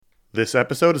This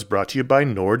episode is brought to you by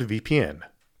NordVPN.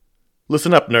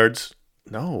 Listen up, nerds.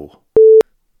 No.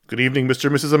 Good evening, Mr.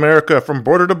 and Mrs. America, from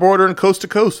border to border and coast to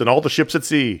coast and all the ships at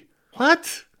sea.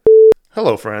 What?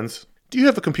 Hello, friends. Do you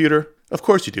have a computer? Of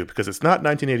course you do, because it's not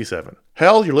 1987.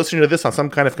 Hell, you're listening to this on some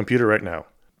kind of computer right now.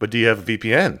 But do you have a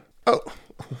VPN? Oh,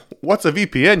 what's a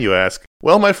VPN, you ask?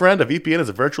 Well, my friend, a VPN is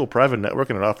a virtual private network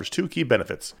and it offers two key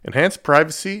benefits: enhanced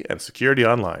privacy and security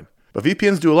online. But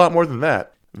VPNs do a lot more than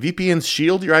that. VPNs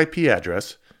shield your IP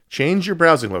address, change your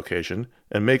browsing location,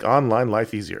 and make online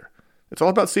life easier. It's all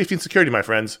about safety and security, my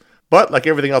friends. But like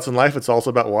everything else in life, it's also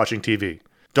about watching TV.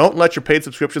 Don't let your paid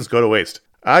subscriptions go to waste.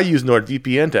 I use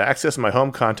NordVPN to access my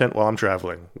home content while I'm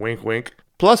traveling. Wink, wink.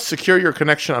 Plus, secure your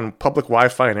connection on public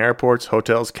Wi-Fi in airports,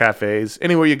 hotels, cafes,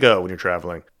 anywhere you go when you're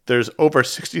traveling. There's over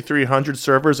 6,300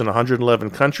 servers in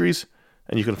 111 countries,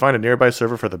 and you can find a nearby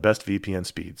server for the best VPN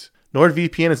speeds.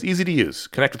 NordVPN is easy to use.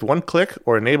 Connect with one click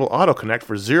or enable auto-connect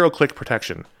for zero-click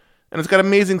protection. And it's got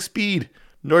amazing speed.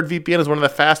 NordVPN is one of the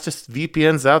fastest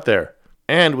VPNs out there.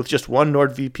 And with just one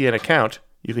NordVPN account,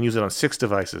 you can use it on 6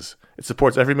 devices. It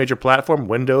supports every major platform: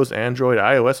 Windows, Android,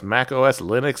 iOS, macOS,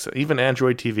 Linux, even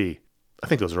Android TV. I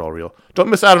think those are all real. Don't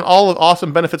miss out on all the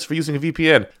awesome benefits for using a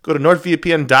VPN. Go to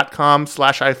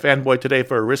nordvpn.com/ifanboy today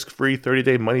for a risk-free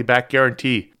 30-day money-back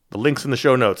guarantee. The link's in the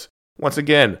show notes. Once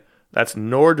again, that's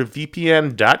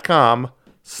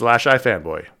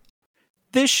nordvpn.com/ifanboy.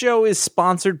 This show is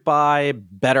sponsored by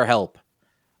BetterHelp.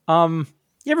 You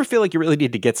ever feel like you really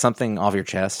need to get something off your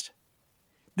chest?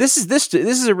 This is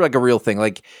like a real thing.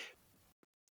 Like,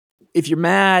 if you're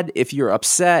mad, if you're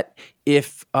upset,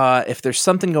 if there's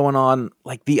something going on,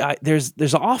 like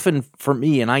there's often for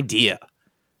me an idea.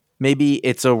 Maybe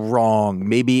it's a wrong,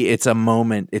 maybe it's a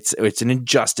moment, it's an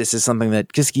injustice, it's something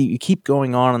that just you keep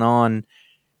going on and on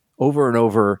over and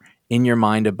over in your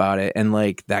mind about it, and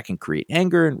like that can create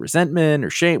anger and resentment or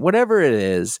shame, whatever it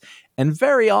is. And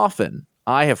very often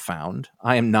I have found,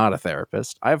 I am not a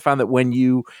therapist, I have found that when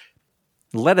you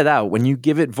let it out, when you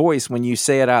give it voice, when you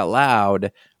say it out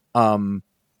loud,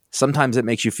 sometimes it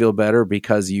makes you feel better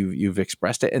because you've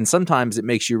expressed it, and sometimes it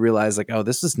makes you realize like, oh,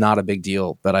 this is not a big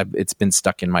deal, but it's been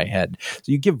stuck in my head.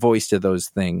 So you give voice to those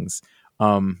things,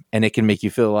 and it can make you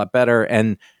feel a lot better.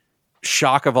 And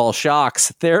shock of all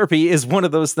shocks, therapy is one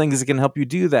of those things that can help you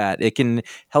do that. It can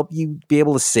help you be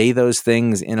able to say those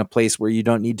things in a place where you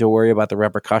don't need to worry about the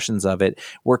repercussions of it,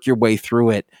 work your way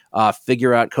through it,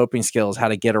 figure out coping skills, how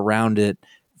to get around it,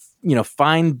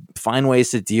 find ways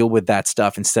to deal with that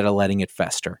stuff instead of letting it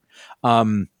fester.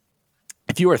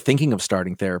 If you are thinking of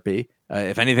starting therapy,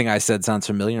 if anything I said sounds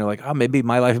familiar, you're like, oh, maybe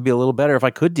my life would be a little better if I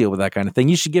could deal with that kind of thing,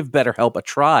 you should give BetterHelp a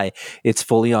try. It's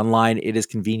fully online. It is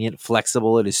convenient,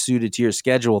 flexible. It is suited to your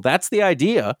schedule. That's the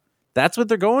idea. That's what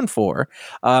they're going for.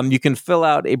 You can fill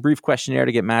out a brief questionnaire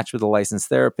to get matched with a licensed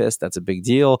therapist. That's a big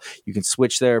deal. You can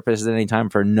switch therapists at any time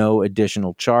for no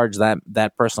additional charge.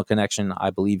 That personal connection, I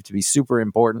believe, to be super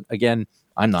important. Again,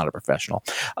 I'm not a professional.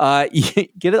 Get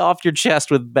it off your chest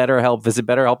with BetterHelp. Visit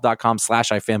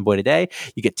BetterHelp.com/ifanboy today.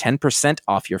 You get 10%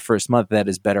 off your first month. That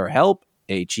is BetterHelp,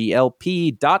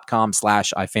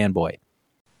 HELP.com/ifanboy.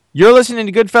 You're listening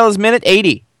to Goodfellas Minute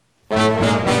 80.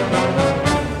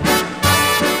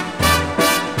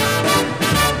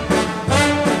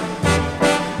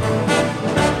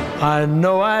 I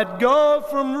know I'd go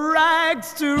from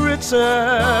rags to riches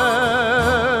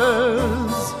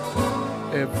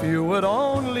if you would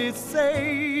only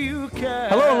say you can.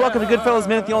 Hello and welcome to Goodfellas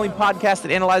Minute, the only podcast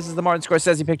that analyzes the Martin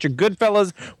Scorsese picture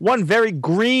Goodfellas one very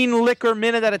green liquor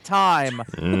minute at a time.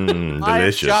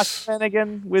 Delicious. I'm Josh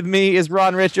Finnegan. With me is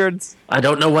Ron Richards. I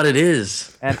don't know what it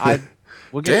is. And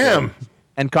we'll get Damn.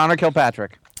 And Connor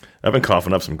Kilpatrick. I've been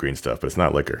coughing up some green stuff, but it's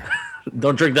not liquor.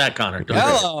 Don't drink that, Connor. Don't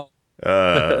Hello.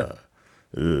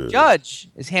 Judge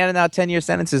is handing out 10-year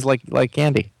sentences like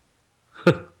candy.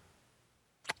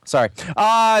 Sorry.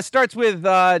 Starts with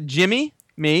Jimmy,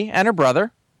 me, and her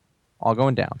brother all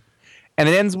going down. And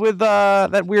it ends with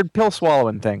that weird pill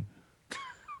swallowing thing.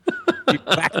 You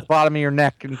back the bottom of your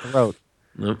neck and throat.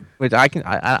 Nope. Which I can...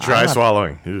 Dry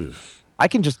swallowing. Ugh. I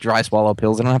can just dry swallow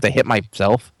pills. I don't have to hit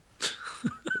myself.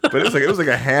 But it was like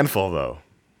a handful, though.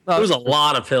 There's a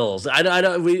lot of pills.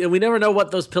 We never know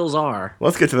what those pills are.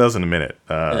 Let's get to those in a minute.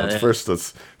 First,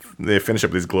 let's finish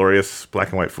up these glorious black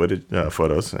and white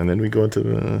photos, and then we go into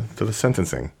the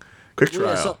sentencing. Quick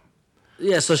trial.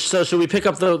 So should we pick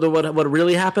up the what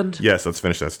really happened? Yes, let's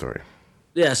finish that story.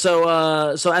 Yeah. So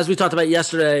as we talked about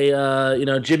yesterday,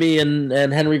 Jimmy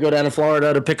and Henry go down to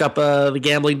Florida to pick up the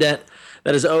gambling debt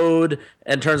that is owed,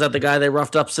 and turns out the guy they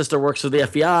roughed up sister works for the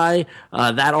FBI.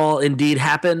 That all indeed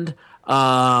happened.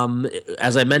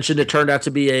 As I mentioned, it turned out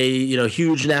to be a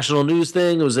huge national news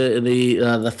thing. It was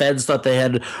the feds thought they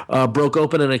had broke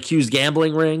open an accused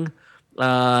gambling ring.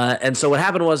 And so what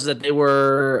happened was that they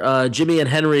were Jimmy and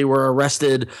Henry were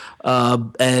arrested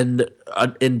and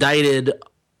indicted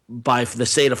by the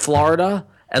state of Florida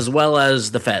as well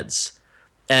as the feds.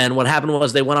 And what happened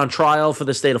was they went on trial for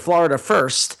the state of Florida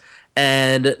first,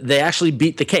 and they actually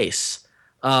beat the case.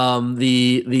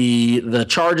 The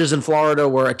charges in Florida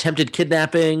were attempted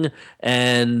kidnapping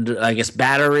and I guess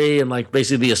battery and like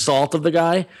basically the assault of the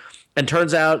guy. And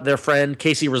turns out their friend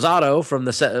Casey Rosado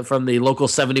from the local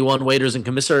 71 waiters and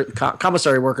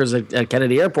commissary workers at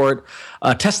Kennedy Airport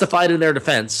testified in their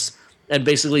defense and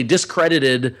basically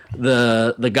discredited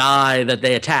the guy that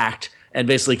they attacked and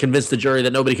basically convinced the jury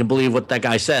that nobody can believe what that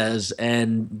guy says.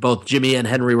 And both Jimmy and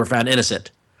Henry were found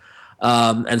innocent.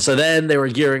 And so then they were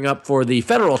gearing up for the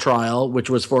federal trial, which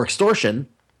was for extortion.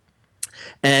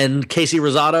 And Casey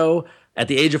Rosado, at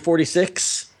the age of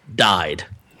 46, died.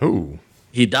 Ooh.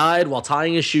 He died while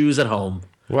tying his shoes at home.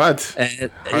 What?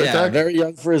 And, very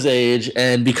young for his age.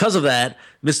 And because of that,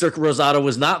 Mr. Rosado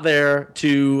was not there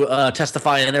to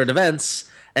testify in their defense.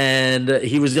 And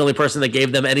he was the only person that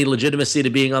gave them any legitimacy to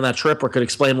being on that trip or could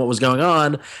explain what was going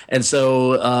on. And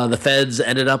so the feds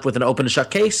ended up with an open and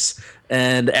shut case.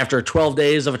 And after 12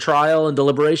 days of a trial and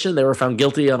deliberation, they were found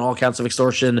guilty on all counts of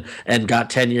extortion and got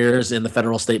 10 years in the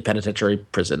federal state penitentiary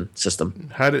prison system.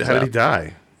 How did he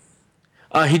die?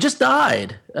 He just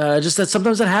died. Just that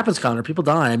sometimes that happens, Connor. People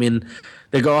die. I mean,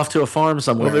 they go off to a farm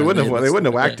somewhere. Well, they wouldn't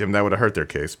have whacked him. That would have hurt their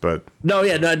case. But no.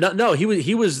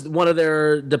 He was one of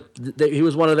their. He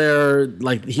was one of their.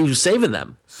 Like he was saving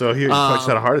them. So he just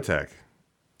had a heart attack.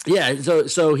 Yeah.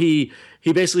 So he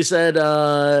basically said,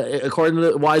 according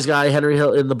to the wise guy Henry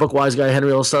Hill in the book, Wise Guy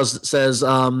Henry Hill says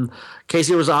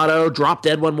Casey Rosado dropped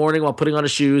dead one morning while putting on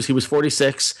his shoes. He was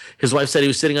 46. His wife said he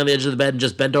was sitting on the edge of the bed and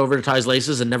just bent over to tie his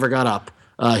laces and never got up.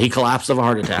 He collapsed of a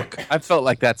heart attack. I've felt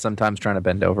like that sometimes trying to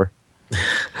bend over.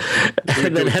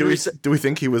 Do we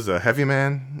think he was a heavy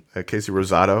man, Casey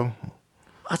Rosado?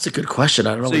 That's a good question.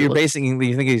 I don't know. So you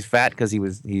think he's fat because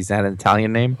he's had an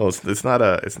Italian name? Oh, it's not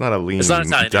a lean. It's not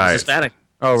Italian. diet. It's Hispanic.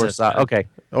 Oh, Rosado. Okay.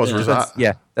 Oh, it's Rosado.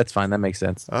 Yeah, that's fine. That makes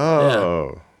sense.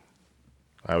 Oh, yeah.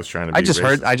 I was trying to. I just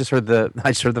heard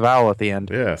the vowel at the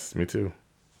end. Yes, me too.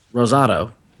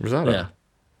 Rosado. Yeah,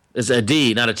 it's a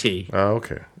D, not a T. Oh,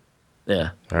 okay.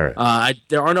 Yeah. All right.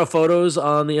 There are no photos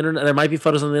on the internet. There might be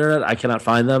photos on the internet. I cannot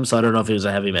find them, so I don't know if he was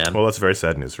a heavy man. Well, that's very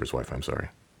sad news for his wife. I'm sorry.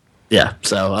 Yeah.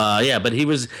 So, but he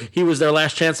was their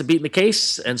last chance at beating the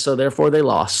case, and so therefore they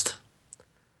lost.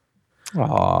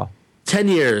 Aw. 10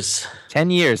 years.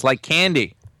 10 years, like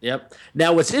candy. Yep.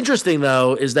 Now, what's interesting,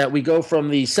 though, is that we go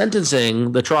from the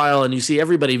sentencing, the trial, and you see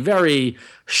everybody very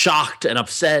shocked and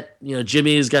upset. You know,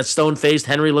 Jimmy's got stone-faced.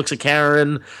 Henry looks at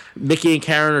Karen. Mickey and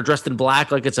Karen are dressed in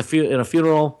black like it's in a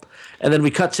funeral. And then we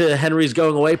cut to Henry's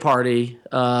going-away party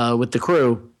with the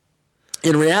crew.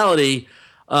 In reality,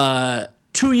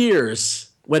 2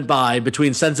 years went by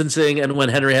between sentencing and when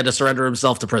Henry had to surrender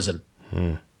himself to prison.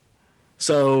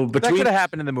 So that could have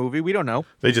happened in the movie. We don't know.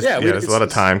 They just there's a lot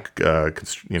of time. Yeah.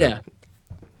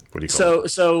 What do you call it?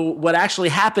 So what actually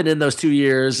happened in those 2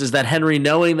 years is that Henry,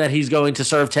 knowing that he's going to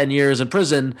serve 10 years in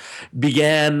prison,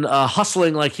 began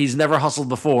hustling like he's never hustled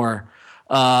before.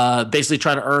 Basically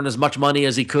trying to earn as much money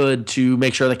as he could to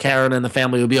make sure that Karen and the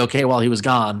family would be okay while he was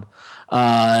gone.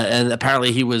 And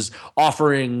apparently he was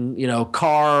offering,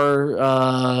 car,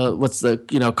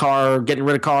 car, getting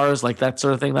rid of cars, like that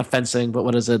sort of thing, not fencing, but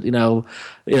what is it, Chop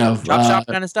shop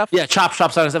kind of stuff? Yeah, chop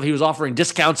shop kind of stuff. He was offering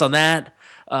discounts on that.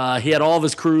 He had all of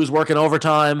his crews working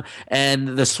overtime,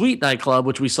 and the Sweet nightclub,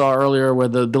 which we saw earlier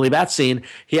with the Billy Bat scene,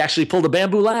 he actually pulled a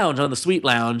bamboo lounge on the Sweet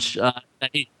lounge.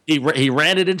 He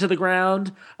ran it into the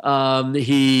ground.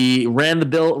 He ran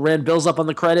bills up on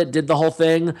the credit, did the whole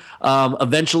thing.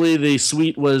 Eventually, the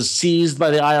Sweet was seized by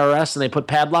the IRS, and they put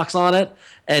padlocks on it.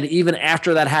 And even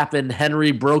after that happened,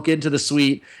 Henry broke into the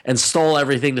Sweet and stole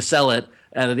everything to sell it.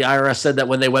 And the IRS said that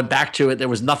when they went back to it, there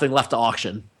was nothing left to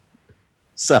auction.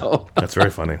 So that's very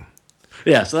funny.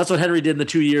 Yeah, so that's what Henry did in the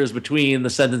 2 years between the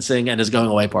sentencing and his going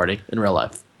away party in real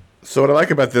life. So what I like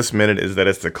about this minute is that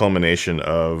it's the culmination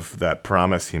of that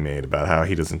promise he made about how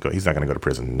he's not going to go to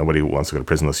prison. Nobody wants to go to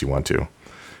prison unless you want to.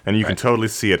 And you can totally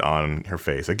see it on her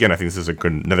face. Again, I think this is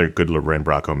another good Lorraine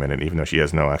Bracco minute, even though she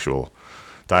has no actual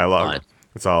dialogue. Fine.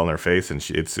 It's all in her face, and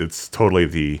it's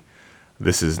totally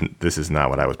this is not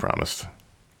what I was promised.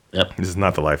 Yep. This is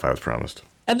not the life I was promised.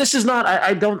 And this is not.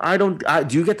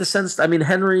 Do you get the sense? I mean,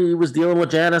 Henry was dealing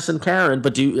with Janice and Karen,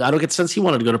 but I don't get the sense he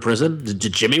wanted to go to prison. Did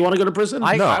Jimmy want to go to prison? No.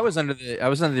 I was under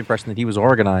the impression that he was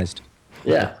organized.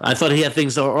 Yeah, I thought he had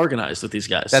things that were organized with these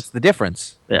guys. That's the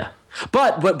difference. Yeah,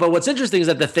 but what's interesting is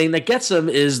that the thing that gets him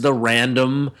is the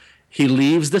random. He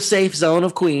leaves the safe zone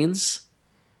of Queens.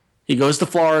 He goes to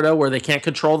Florida where they can't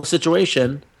control the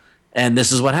situation, and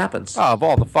this is what happens. Oh, of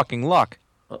all the fucking luck.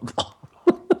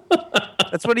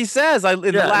 That's what he says. In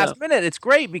the last minute, it's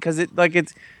great because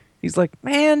he's like,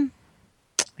 man,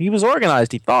 he was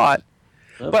organized. He thought,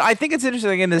 but I think it's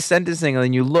interesting in this sentencing. And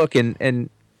then you look and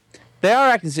they are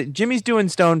acting. Jimmy's doing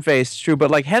stone face, true, but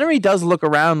like Henry does look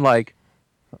around like,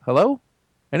 hello,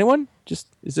 anyone? Just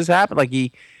is this happen? Like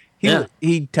he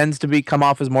tends to come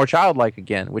off as more childlike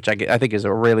again, which I think is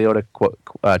a Ray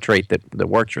Liotta trait that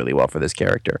works really well for this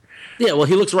character. Yeah, well,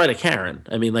 he looks right at Karen.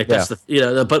 I mean, like that's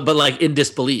but like in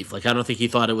disbelief. Like I don't think he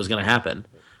thought it was going to happen.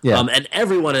 Yeah, and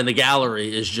everyone in the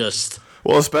gallery is just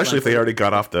especially if they already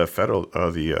got off the federal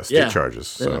state charges.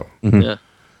 So they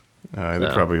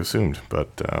probably assumed,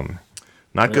 but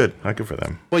not good for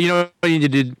them. Well, you know what you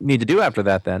need to do after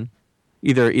that then,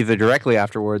 either directly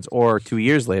afterwards or 2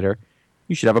 years later.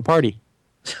 You should have a party.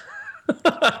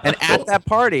 And at that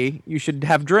party, you should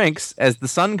have drinks as the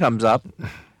sun comes up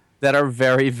that are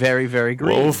very, very, very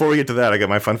green. Well, before we get to that, I got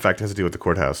my fun fact has to do with the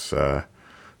courthouse.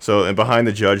 And behind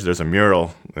the judge, there's a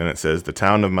mural, and it says the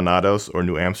town of Manados or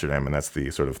New Amsterdam, and that's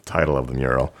the sort of title of the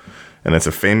mural. And it's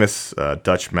a famous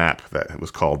Dutch map that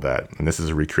was called that, and this is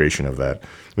a recreation of that,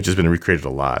 which has been recreated a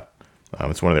lot.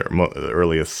 It's one of the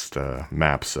earliest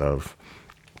maps of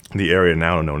the area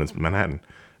now known as Manhattan.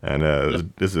 And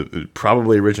it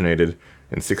probably originated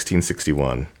in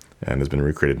 1661 and has been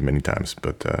recreated many times.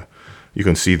 But you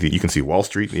can see Wall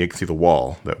Street, and you can see the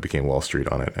wall that became Wall Street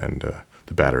on it, and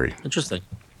the Battery. Interesting.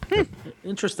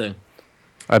 Interesting.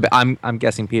 I'm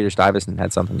guessing Peter Stuyvesant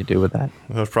had something to do with that.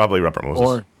 That was probably Robert Moses.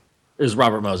 Or it was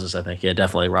Robert Moses, I think. Yeah,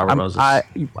 definitely Robert Moses.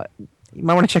 You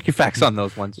might want to check your facts on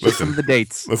those ones. Just some of the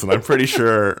dates. Listen, I'm pretty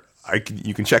sure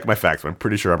you can check my facts, but I'm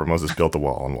pretty sure Robert Moses built the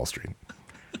wall on Wall Street.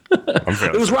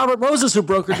 It was Robert Moses who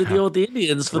brokered the deal with the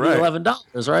Indians for the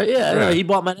 $11, right? Yeah, he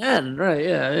bought Manhattan, right?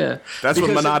 Yeah. That's what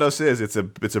Manados is. It's a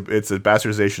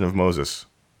bastardization of Moses.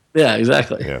 Yeah,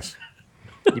 exactly. Yes.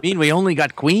 You mean we only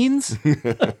got queens?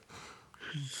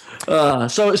 So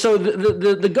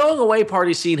the going away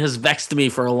party scene has vexed me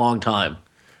for a long time.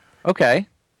 Okay.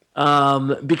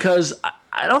 Because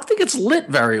I don't think it's lit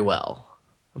very well.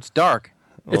 It's dark.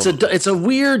 It's a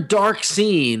weird dark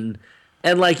scene.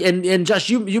 And like, and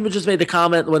Josh, you just made the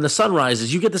comment when the sun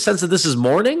rises. You get the sense that this is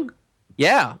morning.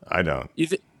 Yeah, I don't.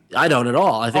 I don't at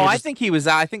all. I think he was.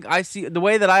 I think I see the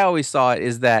way that I always saw it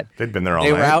is that they'd been there all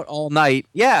night. They were out all night.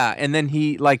 Yeah, and then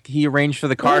he arranged for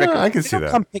the car to come. I can see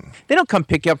that. They don't come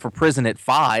pick you up for prison at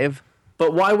 5.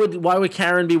 But why would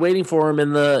Karen be waiting for him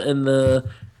in the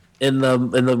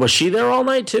was she there all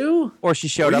night too? Or she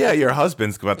showed up? Yeah, your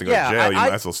husband's about to go to jail. You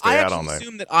might as well stay out all night. I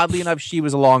assume that oddly enough she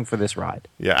was along for this ride.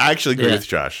 Yeah, I actually agree with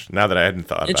Josh. Now that I hadn't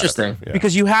thought about it. Interesting. Yeah.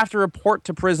 Because you have to report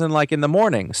to prison like in the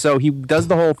morning. So he does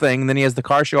the whole thing, and then he has the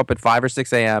car show up at 5 or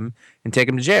 6 a.m. and take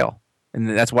him to jail. And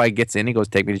that's why he gets in. He goes,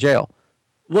 "Take me to jail."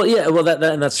 Well, yeah. Well, that's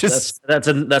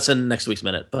in next week's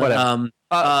minute. But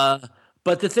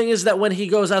but the thing is that when he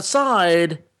goes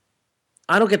outside,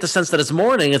 I don't get the sense that it's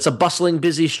morning. It's a bustling,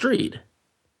 busy street.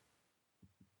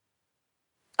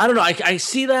 I don't know. I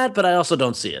see that, but I also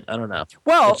don't see it. I don't know.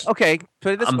 Well, okay.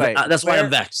 Put it this way. That's why I'm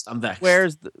vexed. We're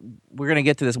going to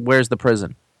get to this. Where's the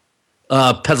prison?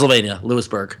 Pennsylvania,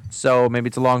 Lewisburg. So maybe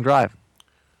it's a long drive.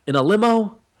 In a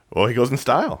limo? Well, he goes in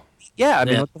style. Yeah, I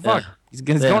mean, what the fuck? He's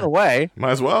going away.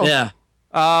 Might as well. Yeah.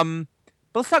 But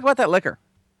let's talk about that liquor.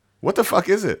 What the fuck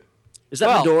is it? Is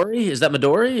that Midori? Is that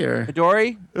Midori or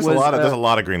Midori? There's a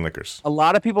lot of green liquors. A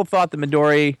lot of people thought that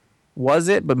Midori was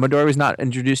it, but Midori was not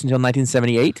introduced until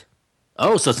 1978.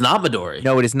 Oh, so it's not Midori.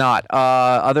 No, it is not.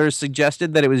 Others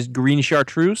suggested that it was green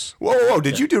chartreuse. Whoa!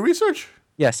 Did you do research?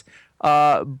 Yes.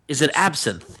 Is it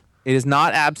absinthe? It is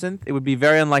not absinthe. It would be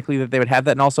very unlikely that they would have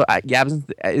that. And also,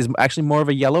 absinthe is actually more of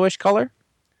a yellowish color.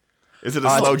 Is it a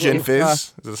slow gin fizz?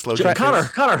 Is it a slow gin Connor,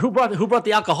 fizz? Connor, who brought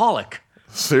the alcoholic?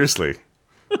 Seriously.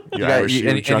 You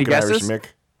any drunken Irish guesses? Mick?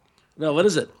 No, what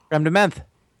is it? Creme de menthe.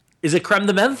 Is it creme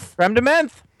de menthe? Creme de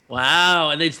menthe. Wow,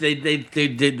 and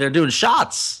they're doing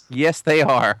shots. Yes, they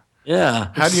are. Yeah.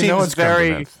 How do you know it's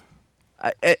creme de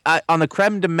menthe? On the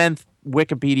creme de menthe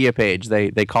Wikipedia page,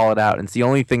 they call it out, and it's the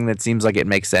only thing that seems like it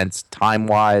makes sense time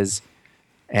wise,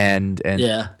 and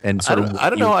sort of. I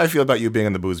don't know how I feel about you being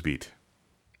on the booze beat.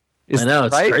 I know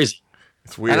it's crazy.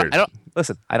 It's weird. I don't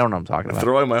listen. I don't know what I'm talking about.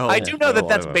 Throwing my whole. I do know that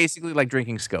that's basically like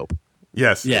drinking Scope.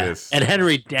 Yes, Yeah. it is. And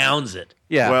Henry downs it.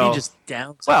 Yeah. Well- He just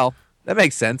downs it. Well, that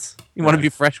makes sense. You want to be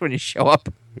fresh when you show up.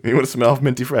 You want to smell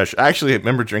minty fresh. I actually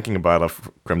remember drinking a bottle of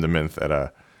creme de menthe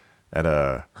at at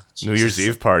a New Year's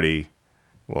Eve party.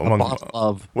 Well, bottle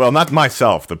of. well, not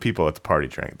myself. The people at the party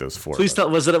drank. Those four. Please tell.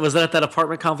 Was it at that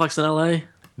apartment complex in L.A.?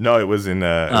 No, it was in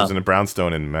a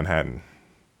brownstone in Manhattan.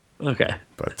 Okay.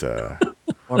 But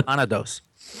Or Manados.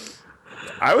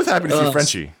 I was happy to see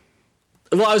Frenchie.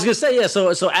 Well, I was gonna say, yeah.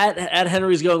 So at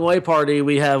Henry's going away party,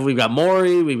 we've got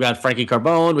Maury, we've got Frankie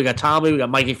Carbone, we got Tommy, we got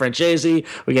Mikey Francesi,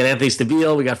 we got Anthony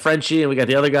Stabile, we got Frenchie, and we got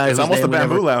the other guy. It's almost the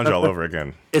Bamboo Lounge all over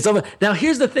again. It's over. Now,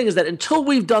 here's the thing: is that until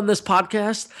we've done this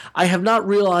podcast, I have not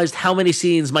realized how many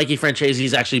scenes Mikey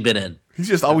Francesi's actually been in. He's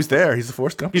just always there. He's the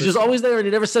force company. He's just always there, and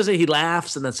he never says it. He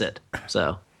laughs, and that's it.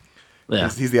 So, yeah,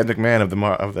 he's the Ed McMahon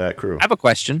of that crew. I have a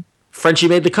question. Frenchie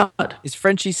made the cut. Is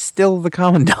Frenchie still the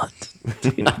commandant?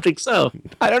 I think so.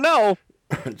 I don't know.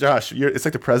 Josh, it's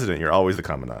like the president. You're always the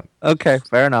commandant. Okay,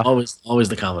 fair enough. Always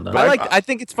the commandant. I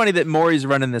think it's funny that Maury's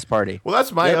running this party. Well,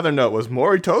 that's my other note. Was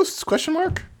Maury toasts? ?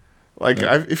 Like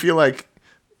I feel like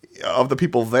of the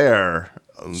people there,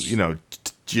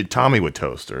 Tommy would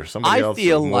toast, or somebody else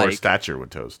with more stature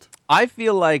would toast. I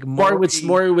feel like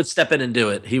Maury would step in and do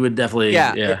it. He would definitely.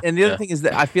 Yeah. And the other thing is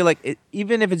that I feel like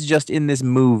even if it's just in this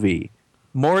movie,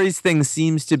 Maury's thing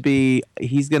seems to be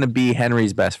he's going to be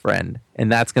Henry's best friend, and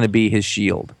that's going to be his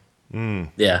shield.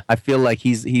 Yeah. I feel like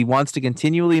he wants to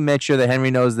continually make sure that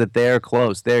Henry knows that they're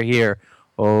close, they're here.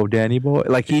 Oh, Danny boy,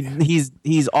 like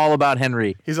he's all about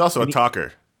Henry. He's also a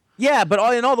talker. Yeah, but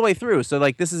all the way through. So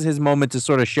like this is his moment to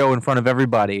sort of show in front of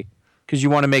everybody. Because you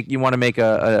want to make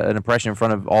an impression in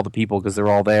front of all the people because they're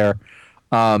all there,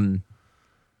 and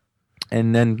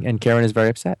Karen is very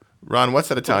upset. Ron, what's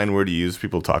that Italian word you use?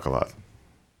 People talk a lot.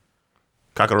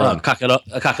 Cacaron.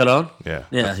 Cacaron. Yeah,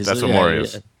 Yeah, that's what Maury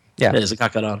is. Yeah, it's a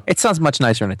cacaron. It sounds much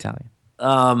nicer in Italian.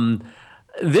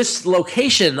 This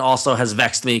location also has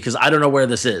vexed me because I don't know where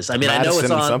this is. I mean, Madison I know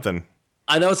it's on something.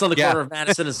 I know it's on the corner of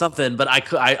Madison and something, but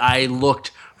I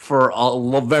looked for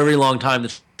a very long time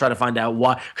to try to find out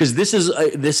why. Because this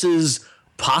is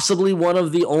possibly one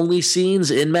of the only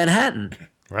scenes in Manhattan.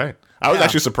 Right. I was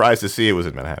actually surprised to see it was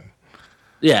in Manhattan.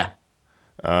 Yeah.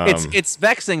 It's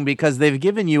vexing because they've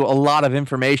given you a lot of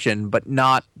information, but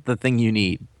not the thing you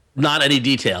need. Not any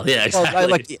detail. Yeah,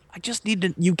 exactly. Well, I just need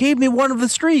to. You gave me one of the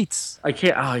streets. I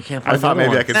can't find. I thought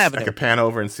maybe I Avenue. could pan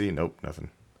over and see. Nope, nothing.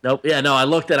 Nope. Yeah, no. I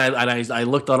looked I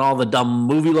looked on all the dumb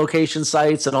movie location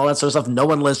sites and all that sort of stuff. No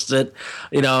one lists it,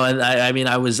 and I mean,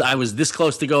 I was this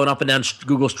close to going up and down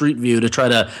Google Street View to try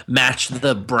to match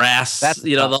the brass,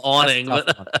 the awning.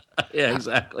 Yeah,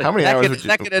 exactly. How many hours?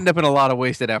 That could end up in a lot of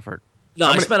wasted effort. No,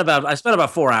 I spent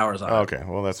about 4 hours on it. Okay,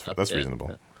 well that's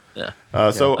reasonable. Yeah.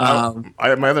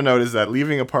 My other note is that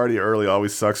leaving a party early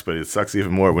always sucks, but it sucks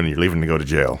even more when you're leaving to go to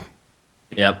jail.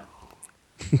 Yep.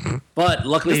 But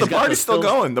luckily, the party's still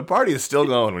going. The party is still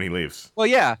going when he leaves. Well,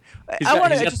 yeah. He's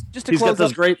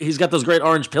got those great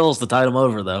orange pills to tide him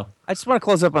over, though. I just want to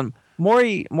close up on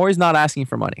Maury. Maury's not asking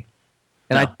for money,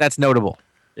 and that's notable.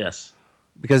 Yes.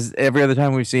 Because every other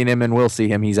time we've seen him and we'll see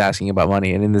him, he's asking about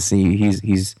money, and in this scene,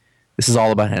 this is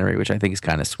all about Henry, which I think is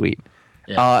kind of sweet.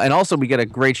 Yeah. And also, we get a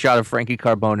great shot of Frankie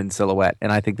Carbone in silhouette,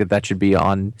 and I think that should be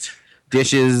on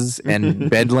dishes and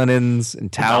bed linens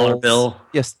and towels. $1 bill.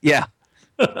 Yes, yeah.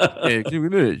 And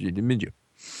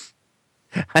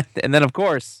then, of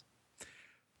course,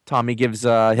 Tommy gives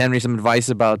Henry some advice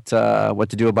about what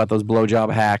to do about those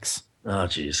blowjob hacks. Oh,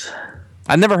 jeez.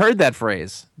 I've never heard that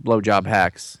phrase, blowjob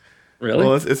hacks. Really?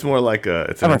 Well, it's more like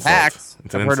it's an insult. Hacks.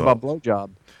 It's an I've insult. heard about blowjob.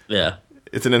 Yeah.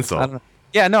 It's an insult. I don't know.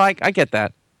 Yeah, no, I get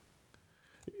that.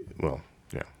 Well,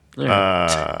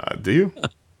 yeah. Do you?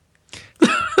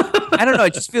 I don't know.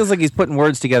 It just feels like he's putting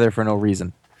words together for no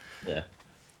reason. Yeah.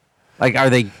 Like, are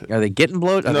they getting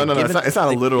blowed? No. It's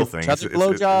not a literal thing. It's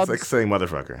blowjobs? like saying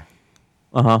motherfucker.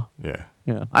 Yeah.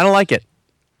 Yeah. I don't like it.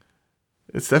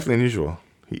 It's definitely unusual.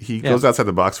 He goes outside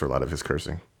the box for a lot of his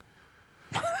cursing.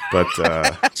 But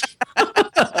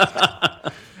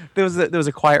there was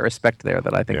a quiet respect there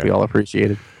that I think we all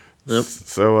appreciated. Yep.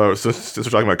 So since we're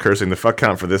talking about cursing, the fuck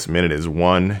count for this minute is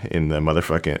 1 in the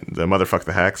motherfuck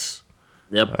the hacks.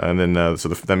 Yep. And then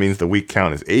that means the week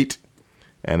count is 8,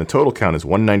 and the total count is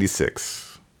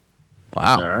 196.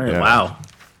 Wow. All right. Yeah. Wow.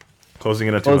 Closing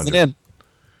in at 200. Closing in.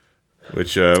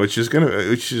 Which is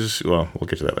we'll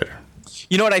get to that later.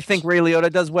 You know what I think Ray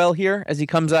Liotta does well here as he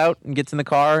comes out and gets in the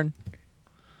car, and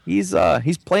he's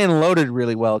playing loaded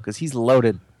really well because he's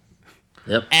loaded.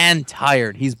 Yep. And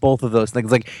tired. He's both of those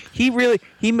things. Like he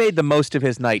made the most of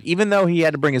his night, even though he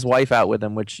had to bring his wife out with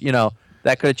him, which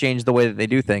that could have changed the way that they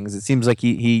do things. It seems like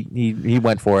he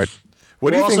went for it.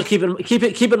 What do you also think?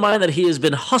 keep in mind that he has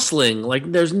been hustling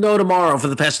like there's no tomorrow for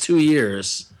the past 2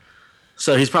 years,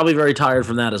 so he's probably very tired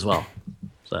from that as well.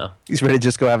 So he's ready to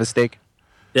just go have a steak.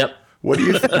 Yep. What do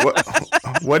you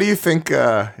what do you think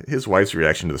his wife's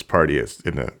reaction to this party is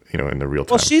in the real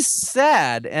time? Well, she's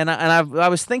sad, and I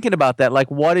was thinking about that.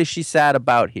 Like, what is she sad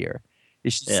about here?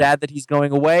 Is she sad that he's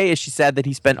going away? Is she sad that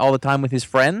he spent all the time with his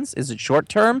friends? Is it short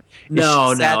term?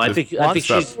 No. I think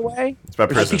she's away. It's about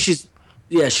prison. I think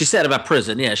she's sad about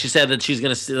prison. Yeah, she said that she's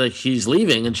gonna he's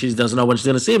leaving and she doesn't know when she's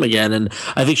gonna see him again. And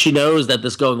I think she knows that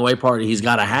this going away party he's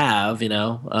got to have.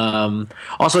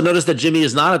 Also notice that Jimmy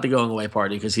is not at the going away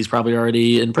party because he's probably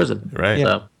already in prison. Right. Yeah.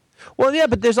 So. Well, yeah,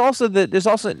 but there's also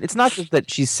it's not just that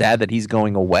she's sad that he's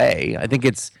going away. I think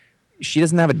she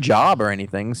doesn't have a job or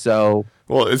anything. So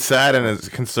Well, it's sad and is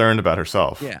concerned about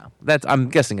herself. yeah, I'm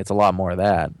guessing it's a lot more of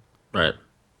that. Right.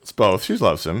 It's both. She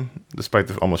loves him, despite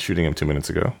almost shooting him 2 minutes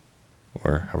ago.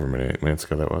 Or however many minutes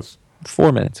ago that was.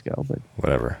 4 minutes ago, but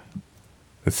Whatever.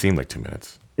 It seemed like 2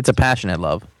 minutes. it's a passionate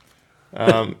love.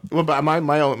 Well, but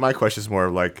my question is more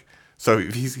like, so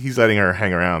if he's letting her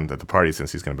hang around at the party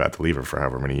since he's going to about to leave her for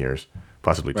however many years,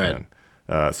 possibly 10.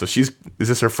 Right. So is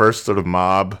this her first sort of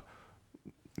mob,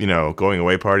 going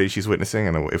away party she's witnessing?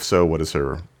 And if so, how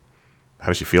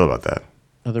does she feel about that?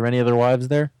 Are there any other wives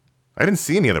there? I didn't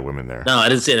see any other women there. No, I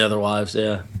didn't see any other wives.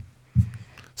 Yeah.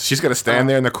 So she's going to stand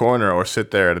there in the corner or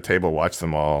sit there at a table, watch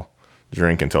them all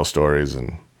drink and tell stories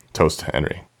and toast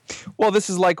Henry. Well, this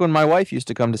is like when my wife used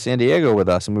to come to San Diego with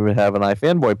us, and we would have an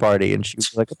iFanboy party, and she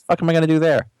was like, "What the fuck am I going to do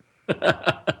there?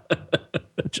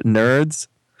 Bunch of nerds."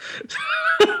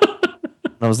 And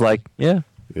I was like, "Yeah,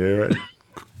 Yeah, right.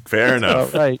 Fair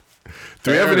enough. all right."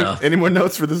 Do we Fair have enough. any more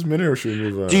notes for this minute, or should we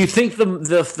move on? Do you think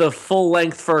the full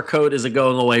length fur coat is a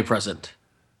going away present?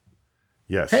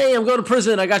 Yes. Hey, I'm going to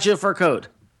prison. I got you a fur coat.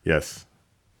 Yes.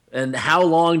 And how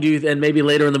long and maybe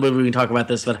later in the movie we can talk about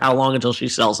this, but how long until she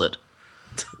sells it?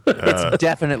 It's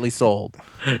definitely sold.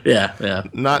 Yeah.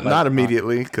 Not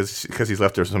immediately because he's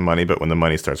left her some money, but when the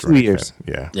money starts 2 running, years.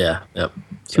 yeah. Yep.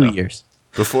 2 years.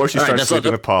 Before she All right, starts that's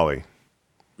sleeping what- with Polly.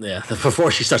 Yeah,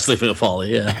 before she starts sleeping with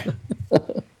Polly, yeah.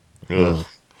 Ugh.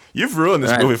 You've ruined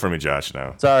this All right. movie for me, Josh.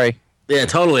 Now. Sorry. Yeah,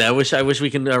 totally. I wish we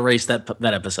can erase that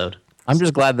episode. I'm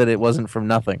just glad that it wasn't from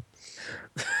nothing.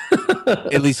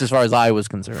 At least as far as I was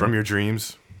concerned. From your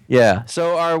dreams. Yeah.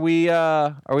 So are we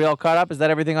all caught up? Is that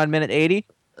everything on minute 80?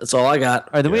 That's all I got. All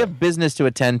right, then we have business to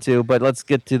attend to, but let's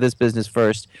get to this business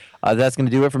first. That's going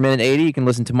to do it for minute 80. You can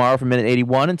listen tomorrow for minute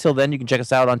 81. Until then, you can check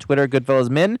us out on Twitter, Goodfellas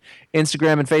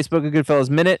Instagram and Facebook at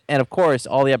Goodfellas Minute, and of course,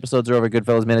 all the episodes are over at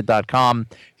GoodfellasMinute.com.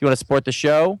 If you want to support the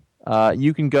show,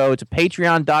 you can go to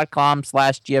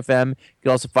patreon.com/GFM. You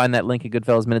can also find that link at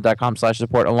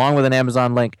goodfellasminute.com/support, along with an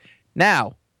Amazon link.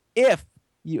 Now, if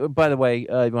you, by the way, you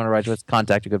want to write to us,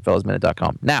 contact at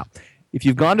goodfellasminute.com. Now, if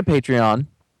you've gone to Patreon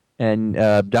and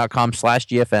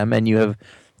 .com/GFM and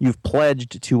you've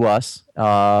pledged to us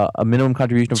a minimum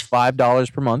contribution of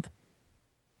 $5 per month,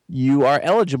 you are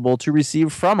eligible to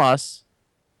receive from us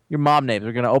your mom names.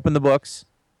 We're going to open the books.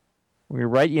 We're going to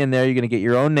write you in there. You're going to get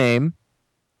your own name.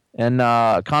 And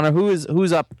Connor,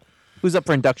 who's up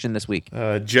for induction this week?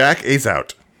 Jack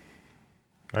Azout.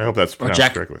 I hope that's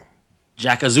pronounced correctly.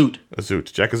 Jack Azoot.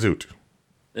 Jack Azoot.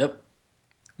 Yep.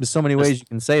 There's so many ways you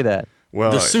can say that.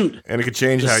 Well, The suit. and it could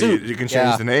change The how suit. you can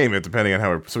change Yeah. the name depending on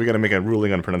how. So we got to make a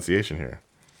ruling on pronunciation here.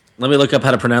 Let me look up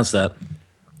how to pronounce that.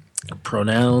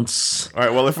 Pronounce. All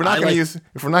right. Well, if we're not I going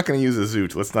like- to use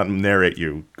Azoot, let's not narrate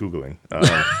you googling. I'm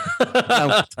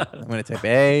going to type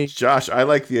A. Josh, I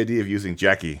like the idea of using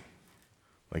Jackie,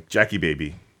 like Jackie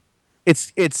Baby.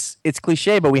 It's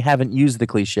cliche, but we haven't used the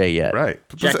cliche yet. Right.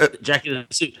 Jackie the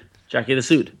suit. Jackie the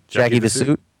suit. Jackie the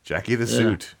Suit. Jackie the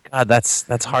Suit. God,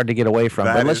 that's hard to get away from.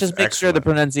 That But let's is just make sure the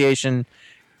excellent. pronunciation,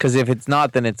 because if it's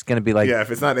not, then it's going to be like, Yeah,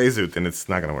 if it's not Azoot, then it's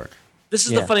not going to work. This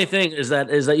is Yeah. the funny thing is that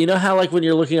you know how like when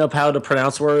you're looking up how to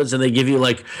pronounce words and they give you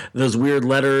like those weird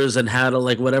letters and how to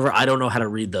like whatever, I don't know how to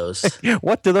read those.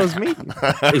 what do those mean?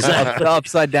 Exactly.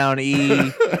 Upside down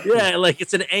E. Yeah, like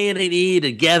it's an A and an E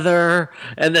together,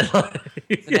 and then like,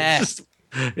 it's Nah. just,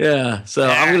 yeah. So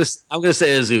I'm gonna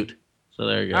say Azoot. So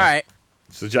there you go. All right.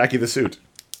 So Jackie the Suit.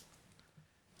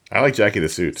 I like Jackie the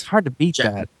It's Suit. hard to beat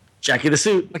that. Jackie the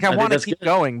suit. Like, I think want to that's keep good.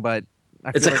 going, but I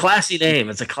It's feel a like- classy name.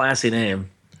 It's a classy name.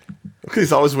 Because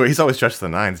he's always dressed to the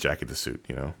nines, Jackie the Suit.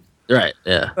 You know, Right.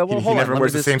 Yeah. Well, he hold on, never let me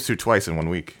wears the just- same suit twice in 1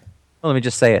 week. Let me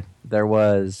just say it. There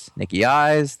was Nikki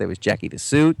Eyes. There was Jackie the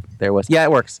Suit. There was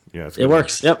it works. Yeah, it's It good.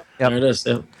 works. Yep. Yep. There it is.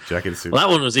 Yep. Jackie the Suit. Well,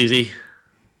 that one was easy.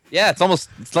 Yeah,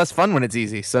 it's less fun when it's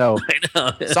easy. So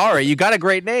sorry, you got a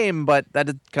great name, but that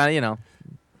is kind of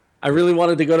I really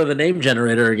wanted to go to the name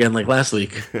generator again, like last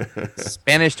week.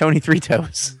 Spanish Tony Three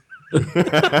Toes.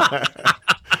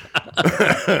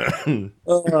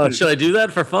 Should I do that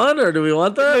for fun, or do we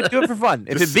want that? Do it for fun.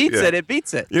 If it beats it, it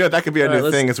beats it. You know, that could be a new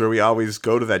let's- thing, is where we always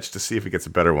go to that just to see if it gets a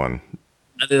better one.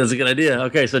 I think that's a good idea.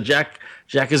 Okay, so Jack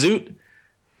Azoot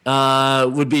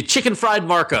would be chicken fried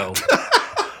Marco.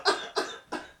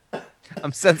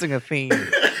 I'm sensing a theme.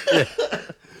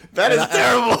 That is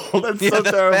terrible. That's so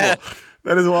that's terrible. bad.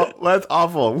 That's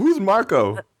awful. Who's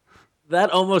Marco? That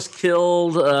almost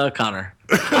killed Connor.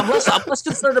 I'm less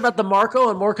concerned about the Marco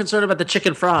and more concerned about the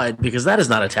chicken fried, because that is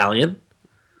not Italian.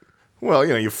 Well,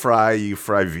 you know, you fry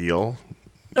veal.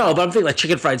 No, but I'm thinking like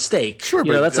chicken fried steak. Sure,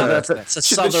 you know, but, that's a the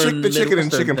southern chicken and Midwestern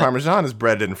chicken thing. parmesan is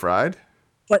breaded and fried.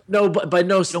 But no, but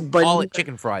no, Don't but call it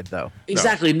chicken fried though.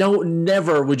 exactly. No,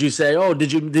 never would you say, "Oh,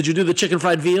 did you do the chicken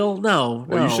fried veal?" No.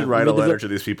 Well, no. you should write a With the- letter to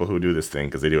these people who do this thing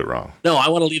because they do it wrong. No, I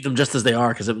want to leave them just as they are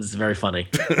because it was very funny.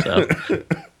 So,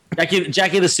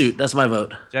 Jackie the Suit. That's my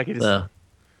vote. Jackie the So,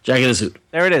 Jackie the Suit.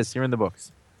 There it is. You're in the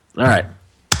books. All right.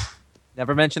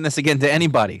 Never mention this again to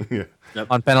anybody Yeah.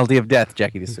 on penalty of death,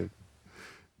 Jackie the Suit.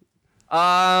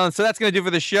 So that's going to do for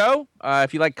the show.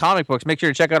 If you like comic books, make sure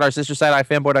to check out our sister site,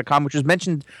 ifanboy.com, which was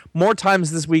mentioned more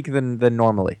times this week than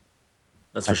normally.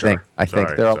 That's for I sure. think. I think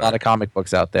Sorry, there are a sorry. lot of comic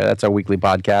books out there. That's our weekly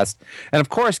podcast. And of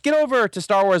course, get over to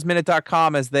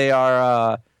StarWarsMinute.com as they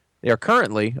are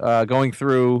currently going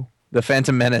through the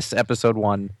Phantom Menace Episode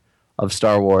 1 of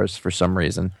Star Wars for some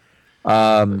reason.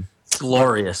 It's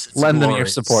glorious. It's Lend them your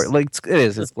glorious. support. Like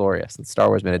it's glorious. It's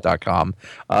StarWarsMinute.com.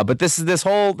 But this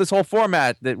whole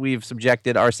format that we've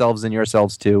subjected ourselves and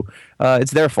yourselves to,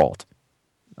 it's their fault,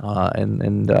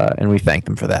 and we thank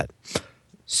them for that.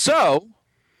 So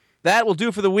that will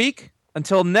do for the week.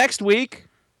 Until next week,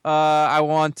 I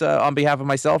want on behalf of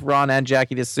myself, Ron, and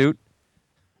Jackie the Suit,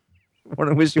 I want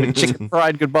to wish you a chicken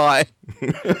fried goodbye.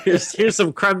 Here's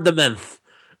some creme de menthe.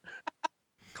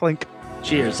 Clink.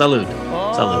 Cheers. Salute. Salute.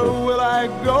 Oh, will I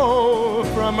go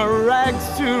from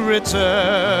rags to riches?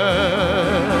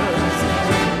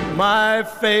 My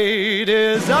fate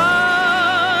is